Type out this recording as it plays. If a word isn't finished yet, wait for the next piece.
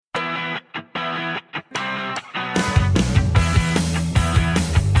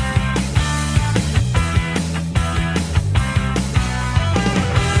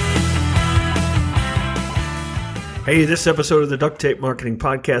Hey, this episode of the Duct Tape Marketing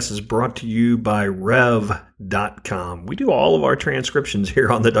Podcast is brought to you by Rev.com. We do all of our transcriptions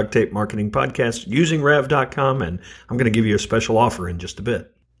here on the Duct Tape Marketing Podcast using Rev.com, and I'm going to give you a special offer in just a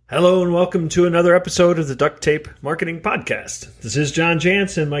bit. Hello and welcome to another episode of the Duct Tape Marketing Podcast. This is John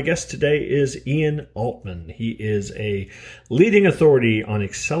Jantz, and my guest today is Ian Altman. He is a leading authority on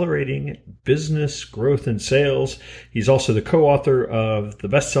accelerating business growth and sales. He's also the co-author of the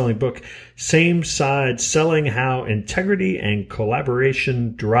best-selling book, Same Side Selling: How Integrity and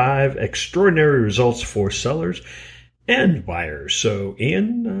Collaboration Drive Extraordinary Results for Sellers and Buyers. So,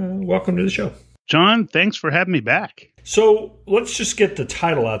 Ian, welcome to the show. John, thanks for having me back. So let's just get the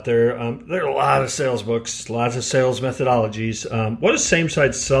title out there. There are a lot of sales books, lots of sales methodologies. What does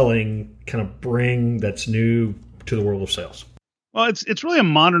same-side selling kind of bring that's new to the world of sales? Well, it's really a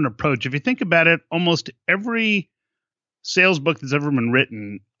modern approach. If you think about it, almost every sales book that's ever been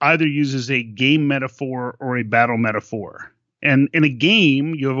written either uses a game metaphor or a battle metaphor. And in a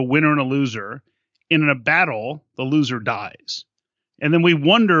game, you have a winner and a loser. In a battle, the loser dies. And then we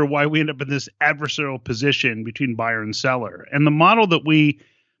wonder why we end up in this adversarial position between buyer and seller. And the model that we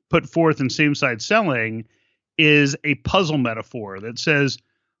put forth in same-side selling is a puzzle metaphor that says,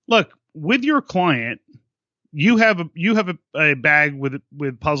 look, with your client, you have a bag with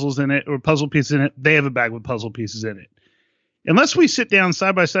puzzles in it or puzzle pieces in it. They have a bag with puzzle pieces in it. Unless we sit down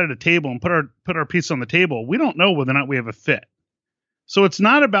side by side at a table and put our piece on the table, we don't know whether or not we have a fit. So it's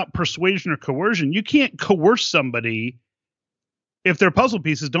not about persuasion or coercion. You can't coerce somebody if their puzzle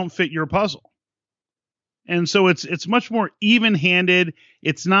pieces don't fit your puzzle. And so it's much more even-handed.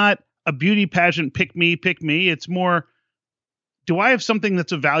 It's not a beauty pageant, pick me. It's more, do I have something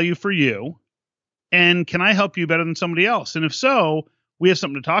that's of value for you? And can I help you better than somebody else? And if so, we have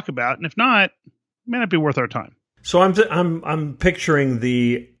something to talk about. And if not, it may not be worth our time. So I'm picturing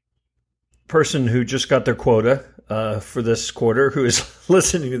the person who just got their quota for this quarter, who is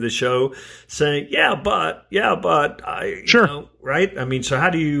listening to the show, saying, "Yeah, but I, sure, right?" I mean, so how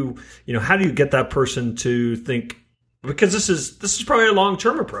do you get that person to think? Because this is probably a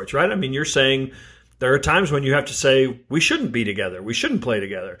long-term approach, right? I mean, you're saying there are times when you have to say we shouldn't be together, we shouldn't play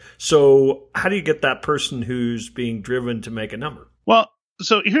together. So how do you get that person who's being driven to make a number? Well,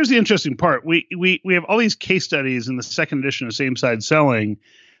 so here's the interesting part. We have all these case studies in the second edition of Same Side Selling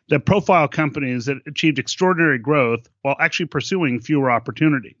that profile companies that achieved extraordinary growth while actually pursuing fewer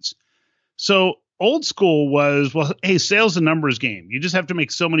opportunities. So old school was, well, hey, sales is a numbers game. You just have to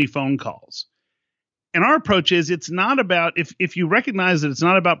make so many phone calls. And our approach is it's not about, if you recognize that it's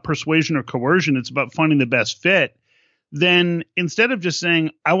not about persuasion or coercion, it's about finding the best fit, then instead of just saying,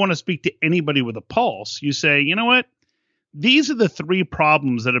 I want to speak to anybody with a pulse, you say, you know what? These are the three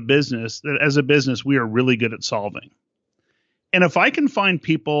problems that as a business, we are really good at solving. And if I can find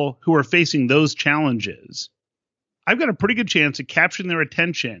people who are facing those challenges, I've got a pretty good chance of capturing their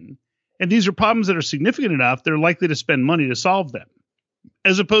attention. And these are problems that are significant enough, they're likely to spend money to solve them.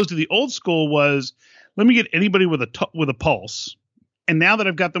 As opposed to the old school was, let me get anybody with a pulse. And now that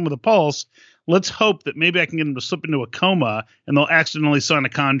I've got them with a pulse, let's hope that maybe I can get them to slip into a coma and they'll accidentally sign a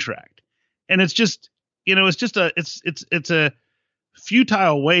contract. And it's just, it's a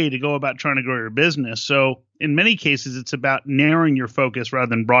futile way to go about trying to grow your business. So in many cases, it's about narrowing your focus rather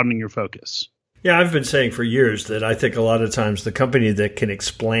than broadening your focus. Yeah, I've been saying for years that I think a lot of times the company that can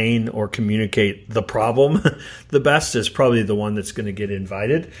explain or communicate the problem the best is probably the one that's going to get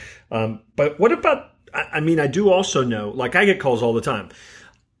invited. But what about, I mean, I do also know, like I get calls all the time.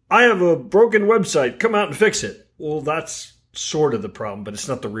 I have a broken website. Come out and fix it. Well, that's sort of the problem, but it's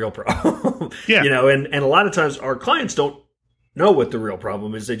not the real problem. Yeah. And a lot of times our clients don't know what the real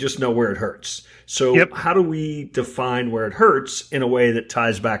problem is. They just know where it hurts. So How do we define where it hurts in a way that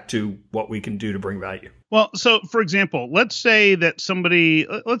ties back to what we can do to bring value? Well, so for example, let's say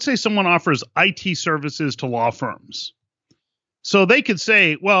someone offers IT services to law firms. So they could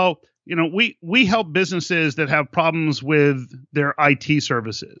say, well, we help businesses that have problems with their IT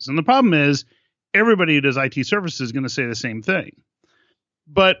services. And the problem is everybody who does IT services is going to say the same thing.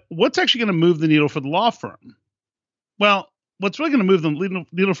 But what's actually going to move the needle for the law firm? Well, what's really going to move the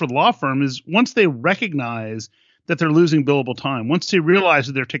needle for the law firm is once they recognize that they're losing billable time, once they realize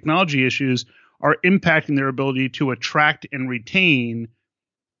that their technology issues are impacting their ability to attract and retain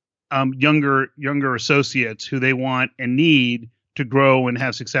younger associates who they want and need to grow and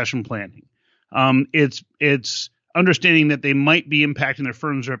have succession planning. It's understanding that they might be impacting their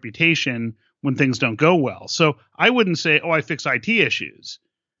firm's reputation when things don't go well. So I wouldn't say, oh, I fix IT issues.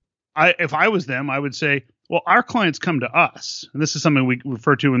 If I was them, I would say, well, our clients come to us, and this is something we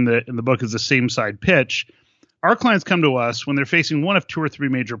refer to in the book as the same side pitch. Our clients come to us when they're facing one of two or three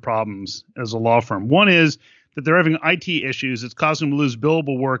major problems as a law firm. One is that they're having IT issues. It's causing them to lose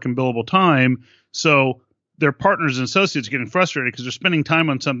billable work and billable time. So their partners and associates are getting frustrated because they're spending time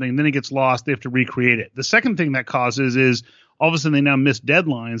on something, and then it gets lost. They have to recreate it. The second thing that causes is all of a sudden they now miss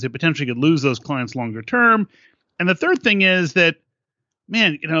deadlines. They potentially could lose those clients longer term. And the third thing is that,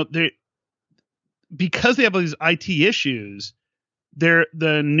 man, because they have all these IT issues,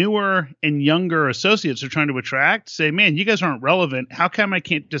 the newer and younger associates are trying to attract say, man, you guys aren't relevant. How come I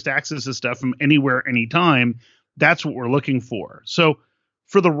can't just access this stuff from anywhere, anytime? That's what we're looking for. So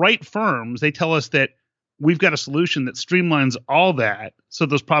for the right firms, they tell us that we've got a solution that streamlines all that so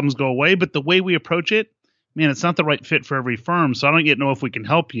those problems go away. But the way we approach it, man, it's not the right fit for every firm. So I don't yet know if we can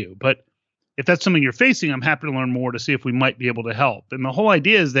help you. But if that's something you're facing, I'm happy to learn more to see if we might be able to help. And the whole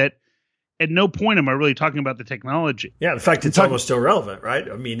idea is that at no point am I really talking about the technology. Yeah, in fact, it's almost irrelevant, right?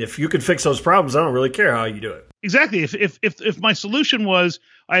 I mean, if you can fix those problems, I don't really care how you do it. Exactly. If my solution was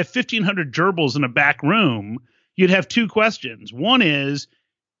I have 1,500 gerbils in a back room, you'd have two questions. One is,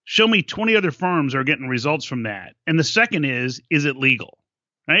 show me 20 other firms are getting results from that. And the second is it legal?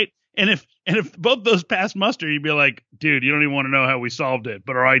 Right? And if both those pass muster, you'd be like, dude, you don't even want to know how we solved it,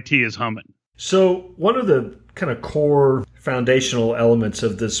 but our IT is humming. So one of the kind of core foundational elements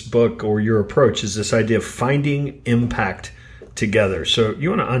of this book or your approach is this idea of finding impact together. So you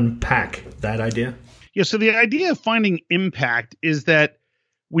want to unpack that idea? Yeah. So the idea of finding impact is that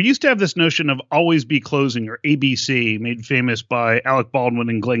we used to have this notion of always be closing, or ABC, made famous by Alec Baldwin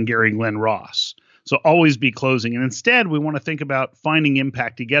and Glenn Ross. So always be closing. And instead, we want to think about finding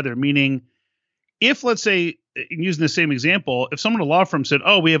impact together, meaning if, let's say, using the same example, if someone at a law firm said,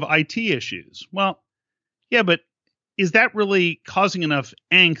 oh, we have IT issues. Well, yeah, but is that really causing enough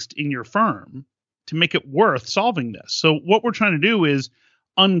angst in your firm to make it worth solving this? So what we're trying to do is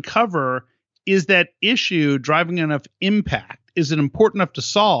uncover, is that issue driving enough impact? Is it important enough to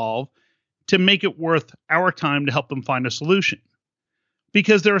solve to make it worth our time to help them find a solution?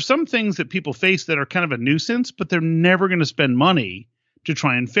 Because there are some things that people face that are kind of a nuisance, but they're never going to spend money to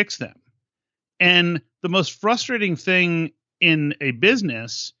try and fix them. And the most frustrating thing in a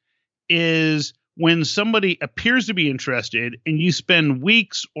business is when somebody appears to be interested and you spend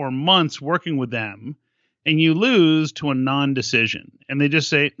weeks or months working with them and you lose to a non-decision. And they just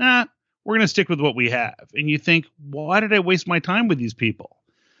say, nah, we're going to stick with what we have. And you think, why did I waste my time with these people?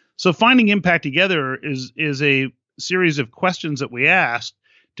 So finding impact together is a series of questions that we ask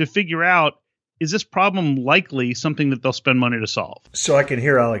to figure out, is this problem likely something that they'll spend money to solve? So I can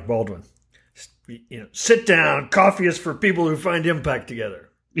hear Alec Baldwin. Sit down. Coffee is for people who find impact together.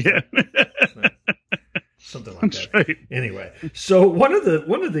 Yeah. Something like That's that. right. Anyway, so one of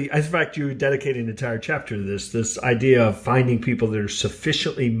the, in fact, you dedicate an entire chapter to this idea of finding people that are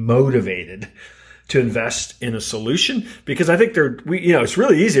sufficiently motivated to invest in a solution, because I think it's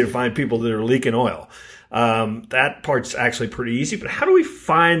really easy to find people that are leaking oil. That part's actually pretty easy, but how do we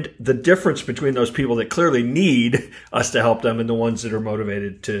find the difference between those people that clearly need us to help them and the ones that are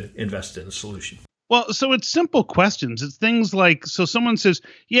motivated to invest in a solution? Well, so it's simple questions. It's things like, so someone says,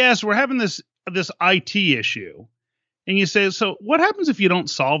 yes, we're having this IT issue. And you say, so what happens if you don't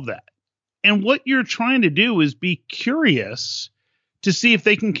solve that? And what you're trying to do is be curious to see if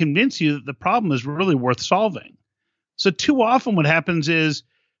they can convince you that the problem is really worth solving. So too often what happens is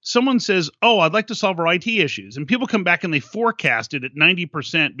someone says, oh, I'd like to solve our IT issues. And people come back and they forecast it at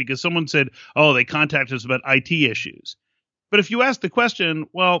 90% because someone said, oh, they contacted us about IT issues. But if you ask the question,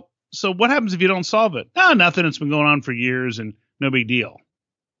 well, so what happens if you don't solve it? No, nothing. It's been going on for years and no big deal.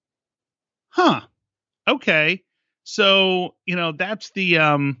 Huh. Okay. So, that's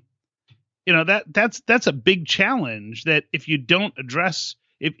the, that's a big challenge that if you don't address,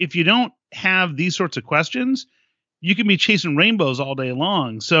 if you don't have these sorts of questions, you can be chasing rainbows all day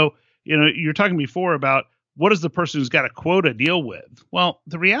long. So, you're talking before about what does the person who's got a quota deal with? Well,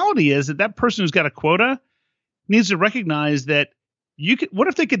 the reality is that person who's got a quota needs to recognize that what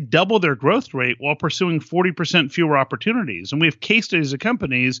if they could double their growth rate while pursuing 40% fewer opportunities? And we have case studies of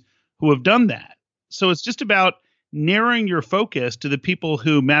companies who have done that. So it's just about narrowing your focus to the people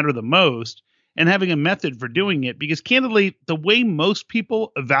who matter the most and having a method for doing it. Because candidly, the way most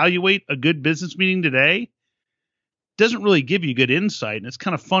people evaluate a good business meeting today doesn't really give you good insight. And it's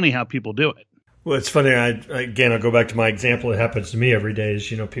kind of funny how people do it. Well, it's funny. I'll go back to my example. It happens to me every day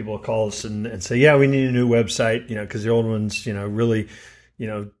is, people call us and say, yeah, we need a new website, because the old one's, really,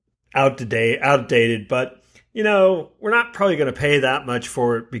 outdated. But, we're not probably going to pay that much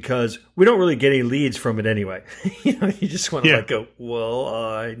for it because we don't really get any leads from it anyway. You just want to go, well,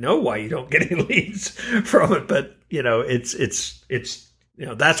 I know why you don't get any leads from it. But, it's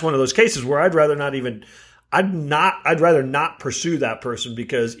that's one of those cases where I'd rather not pursue that person,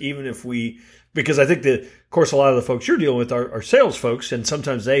 because even if we Because I think that, of course, a lot of the folks you're dealing with are sales folks, and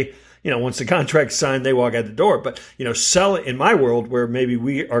sometimes they, once the contract's signed, they walk out the door. But, sell it in my world where maybe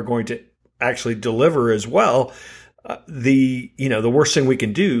we are going to actually deliver as well. The worst thing we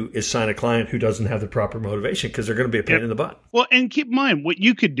can do is sign a client who doesn't have the proper motivation, because they're going to be a pain in the butt. Well, and keep in mind, what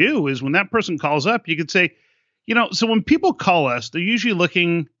you could do is when that person calls up, you could say, so when people call us, they're usually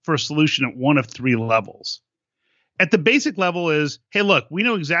looking for a solution at one of three levels. At the basic level is, hey, look, we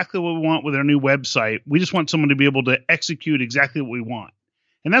know exactly what we want with our new website. We just want someone to be able to execute exactly what we want.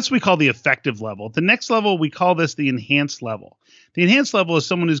 And that's what we call the effective level. At the next level, we call this the enhanced level. The enhanced level is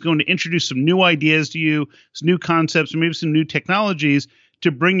someone who's going to introduce some new ideas to you, some new concepts, or maybe some new technologies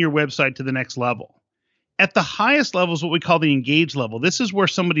to bring your website to the next level. At the highest level is what we call the engaged level. This is where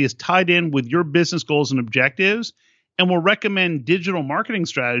somebody is tied in with your business goals and objectives and will recommend digital marketing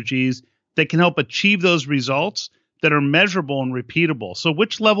strategies that can help achieve those results that are measurable and repeatable. So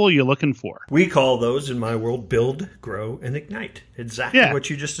which level are you looking for? We call those in my world build, grow, and ignite. Exactly what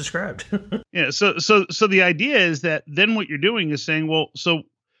you just described. So the idea is that then what you're doing is saying, well, so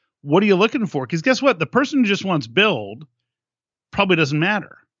what are you looking for? Because guess what? The person who just wants build probably doesn't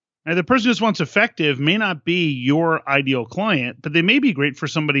matter. Now, the person who just wants effective may not be your ideal client, but they may be great for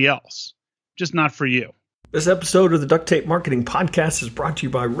somebody else, just not for you. This episode of the Duct Tape Marketing Podcast is brought to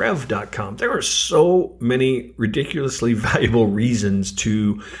you by Rev.com. There are so many ridiculously valuable reasons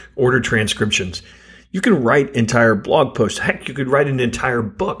to order transcriptions. You can write entire blog posts. Heck, you could write an entire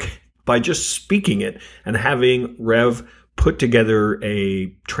book by just speaking it and having Rev put together a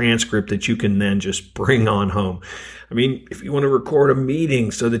transcript that you can then just bring on home. I mean, if you want to record a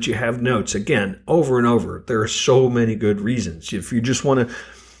meeting so that you have notes, again, over and over, there are so many good reasons. If you just want to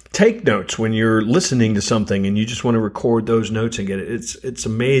take notes when you're listening to something and you just want to record those notes and get it. It's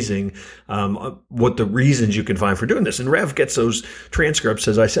amazing what the reasons you can find for doing this. And Rev gets those transcripts.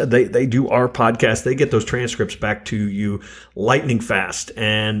 As I said, they do our podcast. They get those transcripts back to you lightning fast.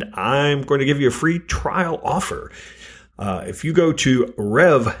 And I'm going to give you a free trial offer. If you go to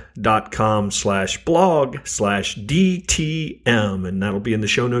rev.com/blog/DTM, and that'll be in the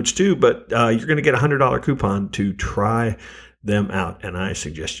show notes too, but you're going to get a $100 coupon to try them out, and I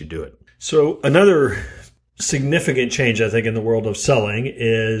suggest you do it. So another significant change, I think, in the world of selling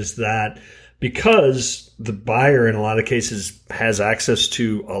is that because the buyer in a lot of cases has access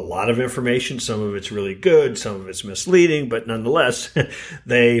to a lot of information, some of it's really good, some of it's misleading, but nonetheless,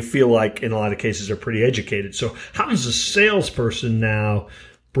 they feel like in a lot of cases are pretty educated. So how does a salesperson now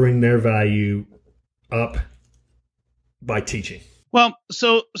bring their value up by teaching? Well,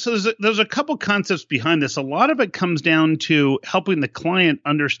 so there's a couple concepts behind this. A lot of it comes down to helping the client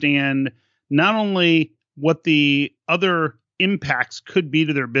understand not only what the other impacts could be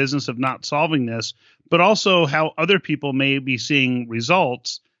to their business of not solving this, but also how other people may be seeing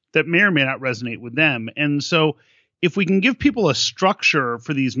results that may or may not resonate with them. And so if we can give people a structure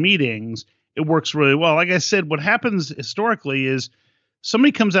for these meetings, it works really well. Like I said, what happens historically is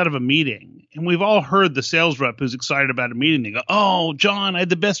somebody comes out of a meeting, and we've all heard the sales rep who's excited about a meeting. They go, "Oh, John, I had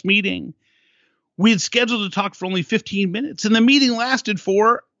the best meeting. We had scheduled to talk for only 15 minutes, and the meeting lasted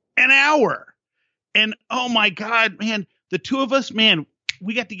for an hour. And oh my God, man, the two of us, man,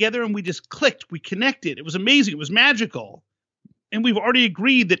 we got together and we just clicked. We connected. It was amazing. It was magical. And we've already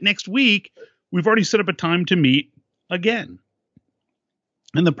agreed that next week we've already set up a time to meet again."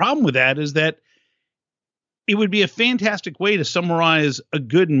 And the problem with that is that it would be a fantastic way to summarize a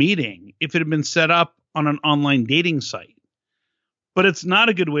good meeting if it had been set up on an online dating site. But it's not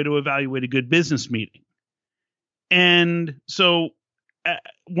a good way to evaluate a good business meeting. And so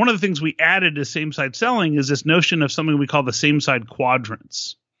one of the things we added to same-side selling is this notion of something we call the same-side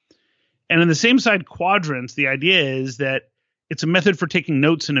quadrants. And in the same-side quadrants, the idea is that it's a method for taking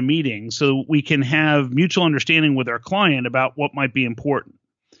notes in a meeting so we can have mutual understanding with our client about what might be important.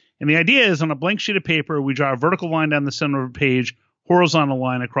 And the idea is on a blank sheet of paper, we draw a vertical line down the center of a page, horizontal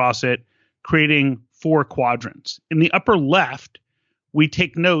line across it, creating 4 quadrants. In the upper left, we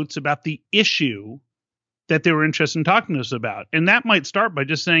take notes about the issue that they were interested in talking to us about. And that might start by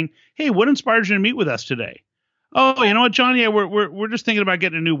just saying, "Hey, what inspired you to meet with us today?" "Oh, you know what, John? Yeah, we're just thinking about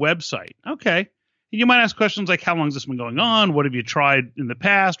getting a new website." Okay. You might ask questions like, "How long has this been going on? What have you tried in the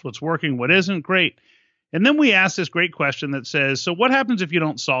past? What's working? What isn't?" Great. And then we ask this great question that says, "So what happens if you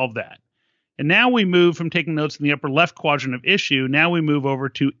don't solve that?" And now we move from taking notes in the upper left quadrant of issue. Now we move over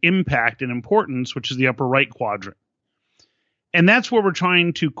to impact and importance, which is the upper right quadrant. And that's where we're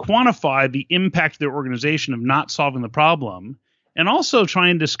trying to quantify the impact of their organization of not solving the problem, and also try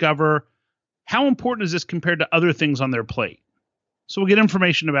and discover how important is this compared to other things on their plate. So we'll get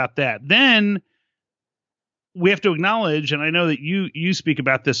information about that. Then we have to acknowledge, and I know that you speak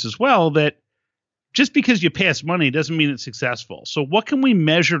about this as well, that just because you pay us money doesn't mean it's successful. So what can we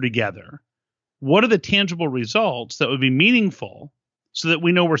measure together? What are the tangible results that would be meaningful so that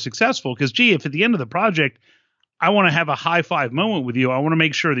we know we're successful? Because, gee, if at the end of the project, I want to have a high five moment with you, I want to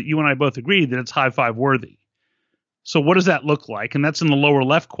make sure that you and I both agree that it's high five worthy. So what does that look like? And that's in the lower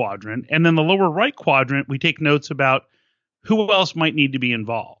left quadrant. And then the lower right quadrant, we take notes about who else might need to be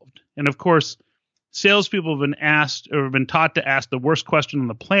involved. And of course, salespeople have been asked or have been taught to ask the worst question on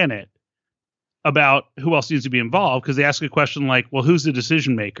the planet about who else needs to be involved, because they ask a question like, well, who's the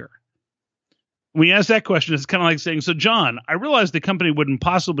decision maker? When you ask that question, it's kind of like saying, so John, I realize the company wouldn't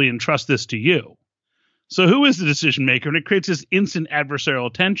possibly entrust this to you. So who is the decision maker? And it creates this instant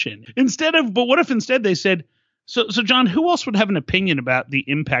adversarial tension. But what if instead they said, so John, who else would have an opinion about the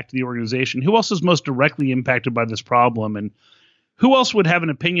impact of the organization? Who else is most directly impacted by this problem? And who else would have an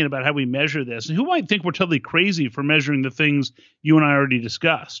opinion about how we measure this? And who might think we're totally crazy for measuring the things you and I already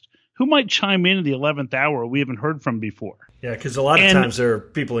discussed? Who might chime in at the 11th hour we haven't heard from before? Yeah, because a lot of times there are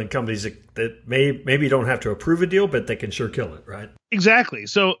people in companies that maybe don't have to approve a deal, but they can sure kill it, right? Exactly.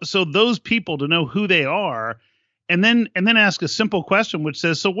 So those people, to know who they are, and then ask a simple question which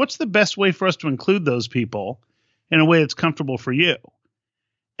says, so what's the best way for us to include those people in a way that's comfortable for you?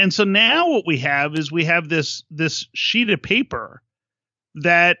 And so now what we have is this sheet of paper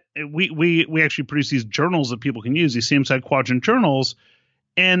that we actually produce these journals that people can use, these same side quadrant journals.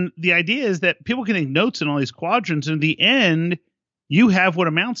 And the idea is that people can take notes in all these quadrants. And in the end, you have what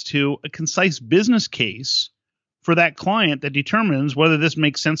amounts to a concise business case for that client that determines whether this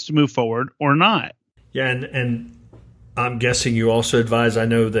makes sense to move forward or not. Yeah, and I'm guessing you also advise, I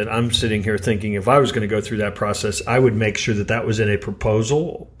know that I'm sitting here thinking if I was going to go through that process, I would make sure that was in a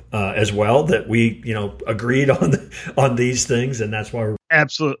proposal as well, that we, agreed on these things. And that's why we're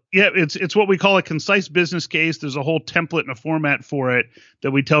absolutely. Yeah, it's what we call a concise business case. There's a whole template and a format for it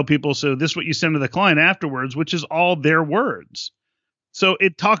that we tell people. So this is what you send to the client afterwards, which is all their words. So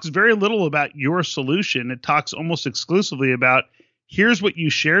it talks very little about your solution. It talks almost exclusively about, here's what you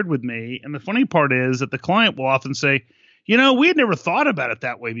shared with me. And the funny part is that the client will often say, we had never thought about it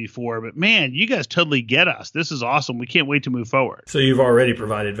that way before, but man, you guys totally get us. This is awesome. We can't wait to move forward. So you've already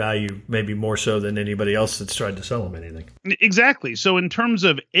provided value, maybe more so than anybody else that's tried to sell them anything. Exactly. So in terms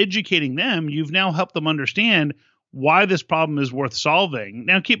of educating them, you've now helped them understand why this problem is worth solving.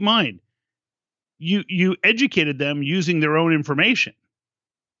 Now, keep in mind, you educated them using their own information.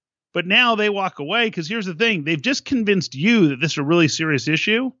 But now they walk away because here's the thing. They've just convinced you that this is a really serious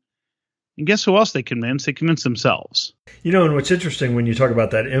issue. And guess who else they convince? They convince themselves. And what's interesting when you talk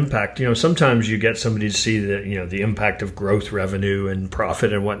about that impact, sometimes you get somebody to see the impact of growth, revenue, and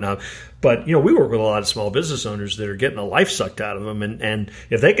profit and whatnot. But, we work with a lot of small business owners that are getting the life sucked out of them. And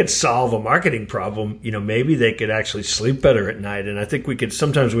if they could solve a marketing problem, maybe they could actually sleep better at night. And I think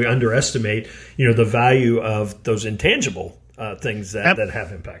sometimes we underestimate, the value of those intangible things that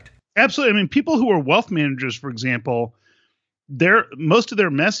have impact. Absolutely. I mean, people who are wealth managers, for example, most of their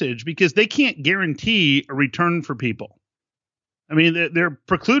message, because they can't guarantee a return for people. I mean, they're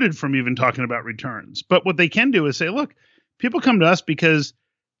precluded from even talking about returns. But what they can do is say, look, people come to us because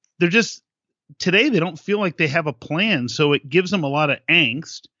today they don't feel like they have a plan. So it gives them a lot of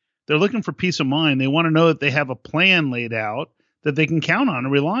angst. They're looking for peace of mind. They want to know that they have a plan laid out that they can count on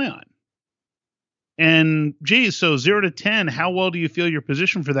and rely on. And so 0 to 10, how well do you feel your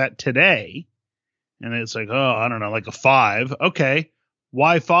position for that today? And it's like, oh, I don't know, like a 5. Okay.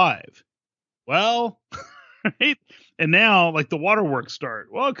 Why 5? Well, right. And now like the waterworks start.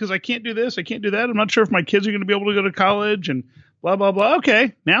 Well, because I can't do this. I can't do that. I'm not sure if my kids are going to be able to go to college and blah, blah, blah.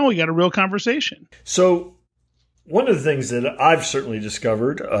 Okay. Now we got a real conversation. So one of the things that I've certainly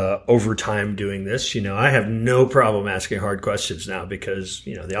discovered over time doing this, I have no problem asking hard questions now because,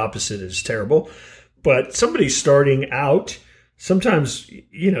 the opposite is terrible. But somebody starting out, sometimes,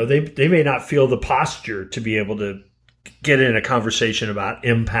 they may not feel the posture to be able to get in a conversation about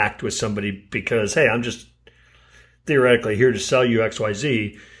impact with somebody because, hey, I'm just theoretically here to sell you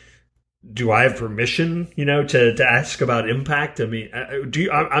XYZ. Do I have permission, to ask about impact? I mean,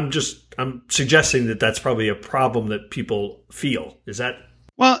 I'm suggesting that that's probably a problem that people feel. Is that?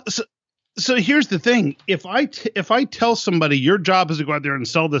 Well, so here's the thing. If I tell somebody your job is to go out there and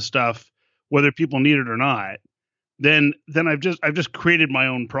sell this stuff, whether people need it or not, then I've just created my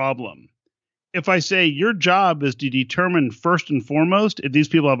own problem. If I say your job is to determine first and foremost if these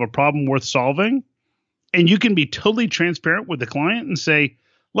people have a problem worth solving, and you can be totally transparent with the client and say,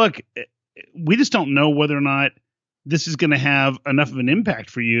 look, we just don't know whether or not this is going to have enough of an impact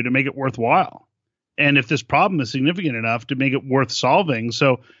for you to make it worthwhile. And if this problem is significant enough to make it worth solving.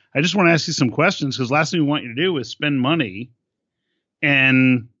 So I just want to ask you some questions because last thing we want you to do is spend money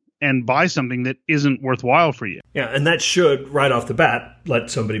and and buy something that isn't worthwhile for you. Yeah, and that should, right off the bat, let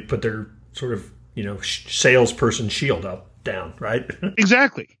somebody put their sort of, salesperson shield down, right?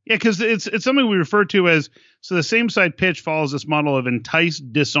 Exactly. Yeah, because it's something we refer to as, so the same side pitch follows this model of entice,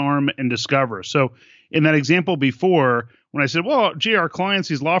 disarm, and discover. So in that example before, when I said, well, gee, our clients,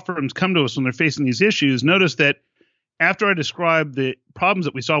 these law firms come to us when they're facing these issues, notice that after I described the problems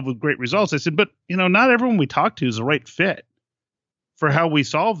that we solve with great results, I said, but not everyone we talk to is the right fit for how we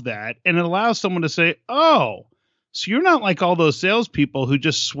solve that. And it allows someone to say, oh, so you're not like all those salespeople who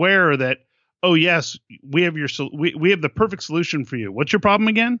just swear that, oh yes, we have we have the perfect solution for you. What's your problem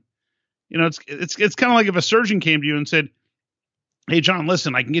again? It's kind of like if a surgeon came to you and said, hey John,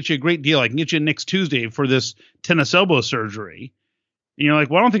 listen, I can get you a great deal. I can get you next Tuesday for this tennis elbow surgery. And you're like,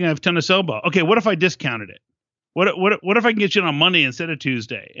 well, I don't think I have tennis elbow. Okay, what if I discounted it? What if I can get you on Monday instead of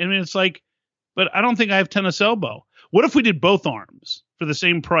Tuesday? I mean, it's like, but I don't think I have tennis elbow. What if we did both arms for the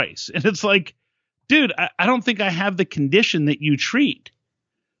same price? And it's like, dude, I don't think I have the condition that you treat.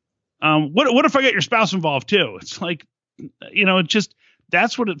 What if I get your spouse involved too? It's like, it just,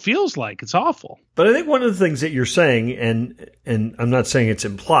 that's what it feels like. It's awful. But I think one of the things that you're saying, and I'm not saying it's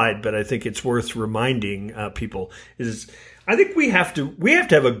implied, but I think it's worth reminding people is, I think we have to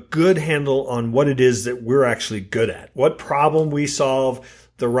have a good handle on what it is that we're actually good at, what problem we solve,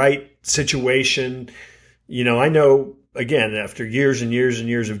 the right situation. I know, again, after years and years and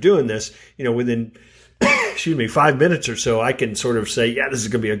years of doing this, within 5 minutes or so, I can sort of say, yeah, this is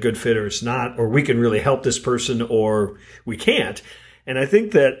going to be a good fit or it's not, or we can really help this person or we can't. And I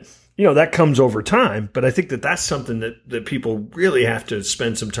think that, that comes over time, but I think that that's something that people really have to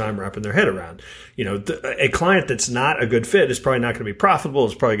spend some time wrapping their head around. A client that's not a good fit is probably not going to be profitable.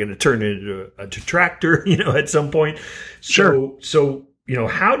 It's probably going to turn into a detractor, at some point. Sure. So,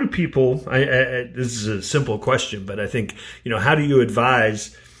 how do people, this is a simple question, but I think, how do you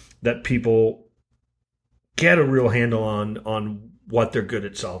advise that people get a real handle on what they're good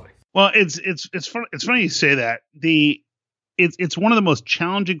at solving? Well, it's funny you say that. It's one of the most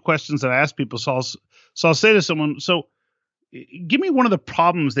challenging questions that I ask people. So I'll say to someone, so give me one of the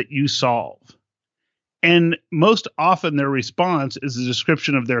problems that you solve. And most often their response is a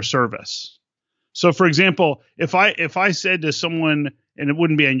description of their service. So for example, if I said to someone, and it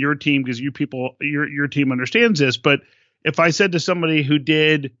wouldn't be on your team because your team understands this, but if I said to somebody who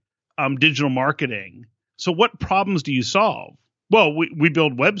did digital marketing, so what problems do you solve? Well, we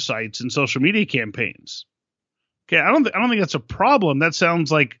build websites and social media campaigns. Okay, I don't think that's a problem. That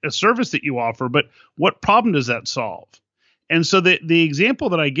sounds like a service that you offer, but what problem does that solve? And so the example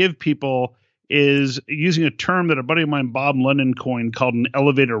that I give people is using a term that a buddy of mine, Bob London, coined called an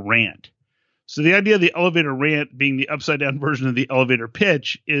elevator rant. So the idea of the elevator rant being the upside down version of the elevator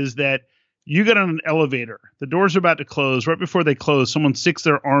pitch is that you get on an elevator, the doors are about to close. Right before they close, someone sticks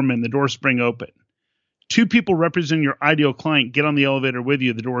their arm in, the doors spring open. Two people representing your ideal client get on the elevator with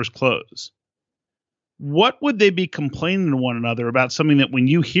you, the doors close. What would they be complaining to one another about something that when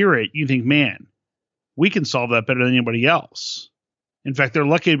you hear it, you think, man, we can solve that better than anybody else. In fact, they're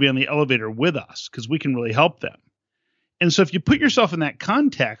lucky to be on the elevator with us because we can really help them. And so if you put yourself in that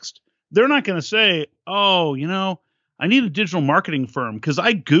context, they're not going to say, oh, I need a digital marketing firm because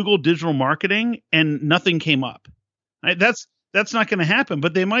I Googled digital marketing and nothing came up. Right? That's not going to happen.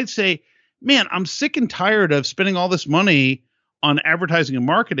 But they might say, man, I'm sick and tired of spending all this money on advertising and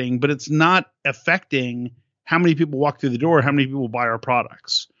marketing, but it's not affecting how many people walk through the door, how many people buy our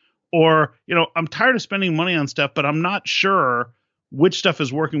products. Or, I'm tired of spending money on stuff, but I'm not sure which stuff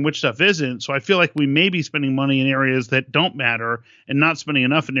is working, which stuff isn't. So I feel like we may be spending money in areas that don't matter and not spending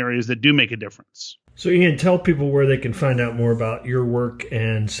enough in areas that do make a difference. So Ian, tell people where they can find out more about your work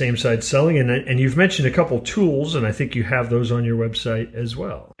and same-side selling. And you've mentioned a couple tools, and I think you have those on your website as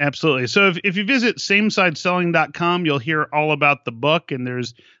well. Absolutely. So if you visit samesideselling.com, you'll hear all about the book, and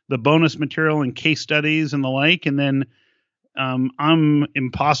there's the bonus material and case studies and the like. And then I'm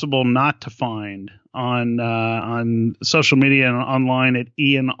impossible not to find on social media and online at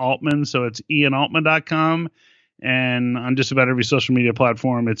Ian Altman. So it's ianaltman.com. And on just about every social media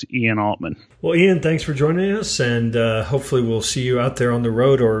platform, it's Ian Altman. Well, Ian, thanks for joining us. And hopefully we'll see you out there on the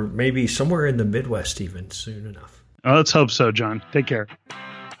road or maybe somewhere in the Midwest even soon enough. Let's hope so, John. Take care.